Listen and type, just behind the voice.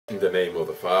In the name of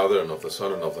the Father, and of the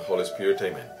Son, and of the Holy Spirit,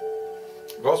 Amen.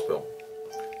 Gospel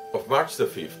of March the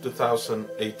 5th,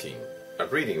 2018. A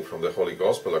reading from the Holy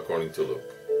Gospel according to Luke.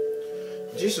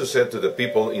 Jesus said to the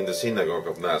people in the synagogue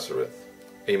of Nazareth,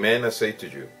 Amen, I say to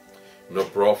you, no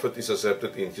prophet is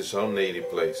accepted in his own native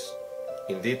place.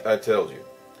 Indeed, I tell you,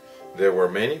 there were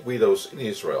many widows in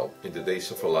Israel in the days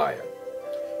of Elijah,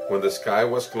 when the sky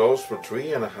was closed for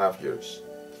 3.5 years,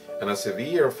 and a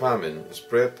severe famine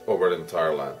spread over the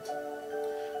entire land.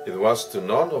 It was to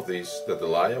none of these that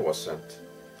Elijah was sent,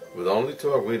 but only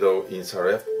to a widow in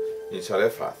Zarephath,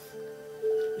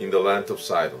 in the land of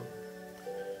Sidon.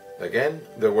 Again,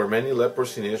 there were many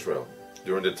lepers in Israel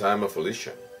during the time of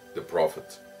Elisha, the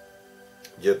prophet.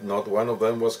 Yet not one of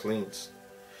them was cleansed,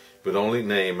 but only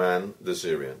Naaman the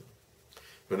Syrian.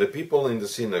 When the people in the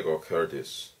synagogue heard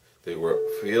this, they were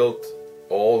filled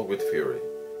all with fury.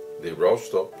 They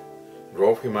rose up,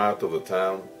 drove him out of the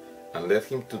town, and led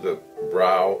him to the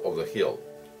brow of the hill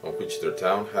on which their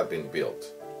town had been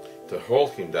built, to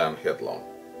hold him down headlong.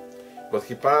 But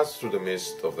he passed through the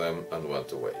midst of them and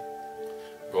went away.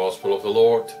 Gospel of the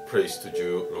Lord, praise to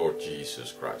you, Lord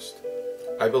Jesus Christ.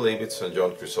 I believe it's St.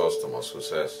 John Chrysostom who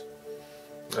says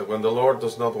that when the Lord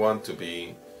does not want to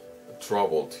be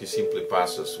troubled, he simply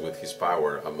passes with his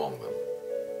power among them.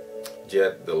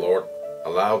 Yet the Lord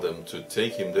allowed them to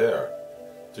take him there,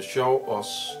 to show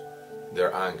us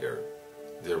their anger,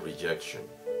 their rejection.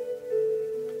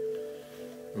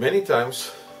 Many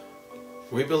times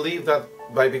we believe that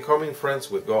by becoming friends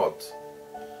with God,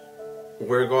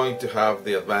 we're going to have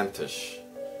the advantage,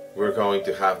 we're going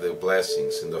to have the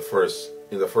blessings in the first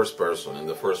person, in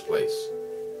the first place,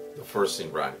 the first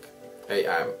in rank. Hey,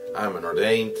 I'm an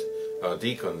ordained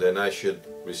deacon, then I should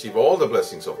receive all the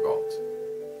blessings of God.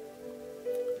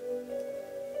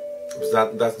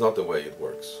 But that's not the way it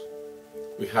works.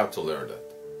 We have to learn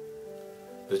that.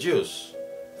 The Jews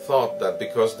thought that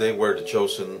because they were the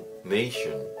chosen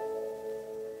nation,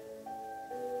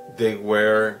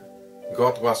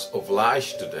 God was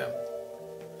obliged to them.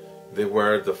 They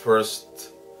were the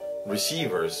first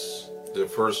receivers, the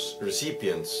first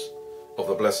recipients of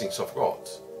the blessings of God,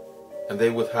 and they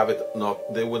would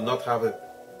not have it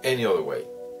any other way.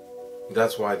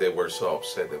 That's why they were so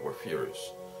upset. They were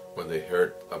furious when they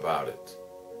heard about it,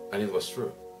 and it was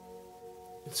true.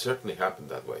 It certainly happened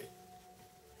that way.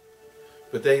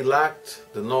 But they lacked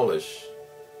the knowledge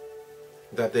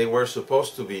that they were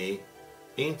supposed to be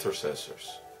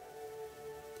intercessors.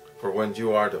 For when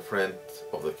you are the friend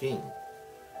of the king,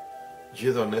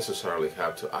 you don't necessarily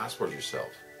have to ask for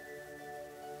yourself.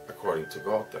 According to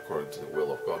God, according to the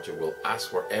will of God, you will ask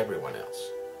for everyone else.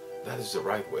 That is the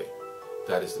right way.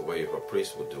 That is the way a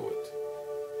priest would do it.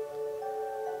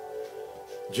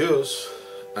 Jews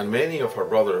and many of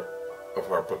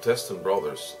our Protestant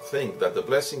brothers think that the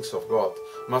blessings of God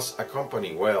must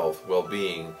accompany wealth,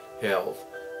 well-being, health,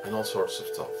 and all sorts of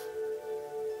stuff.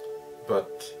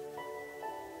 But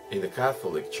in the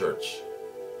Catholic Church,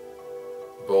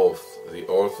 both the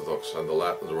Orthodox and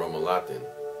the Roman Latin,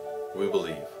 we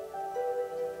believe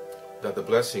that the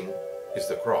blessing is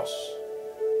the cross.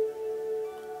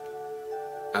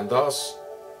 And thus,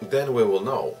 then we will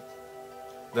know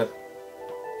that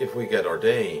if we get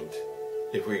ordained,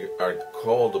 if we are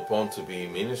called upon to be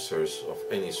ministers of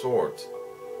any sort,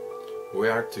 we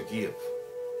are to give,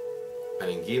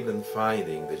 and in giving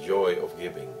finding the joy of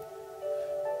giving,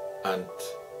 and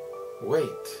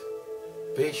wait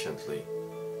patiently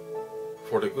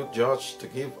for the good judge to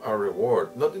give our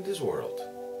reward, not in this world,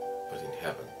 but in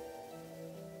heaven.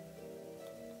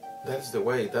 That's the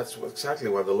way, that's exactly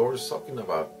what the Lord is talking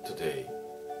about today.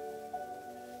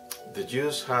 The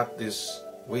Jews had these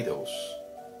widows,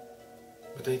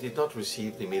 but they did not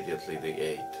receive immediately the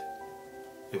aid.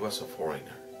 It was a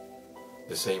foreigner,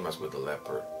 the same as with the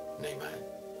leper, Naaman.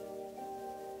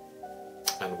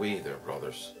 And we, dear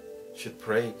brothers, should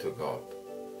pray to God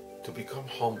to become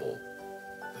humble,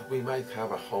 that we might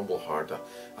have a humble heart,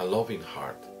 a loving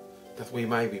heart, that we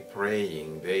might be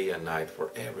praying day and night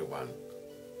for everyone,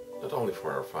 not only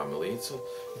for our family. It's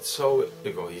so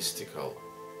egoistical,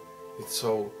 it's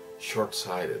so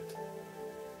short-sighted.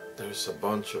 There's a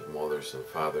bunch of mothers and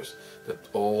fathers that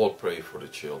all pray for the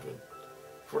children,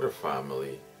 for their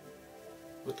family.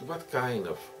 But what kind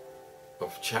of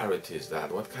charity is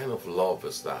that? What kind of love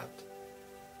is that?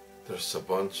 There's a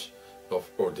bunch of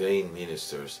ordained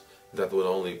ministers that would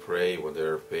only pray when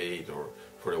they're paid or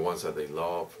for the ones that they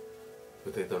love,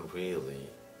 but they don't really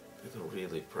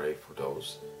pray for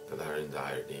those that are in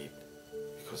dire need,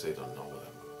 because they don't know them.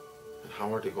 And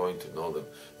how are they going to know them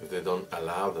if they don't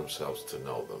allow themselves to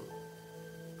know them?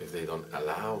 If they don't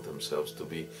allow themselves to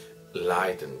be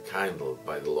light and kindled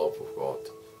by the love of God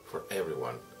for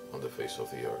everyone on the face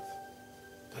of the earth.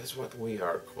 That is what we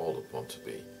are called upon to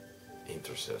be,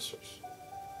 intercessors.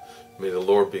 May the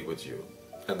Lord be with you,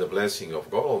 and the blessing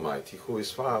of God Almighty, who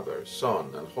is Father,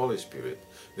 Son, and Holy Spirit,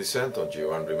 descend on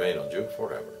you and remain on you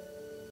forever.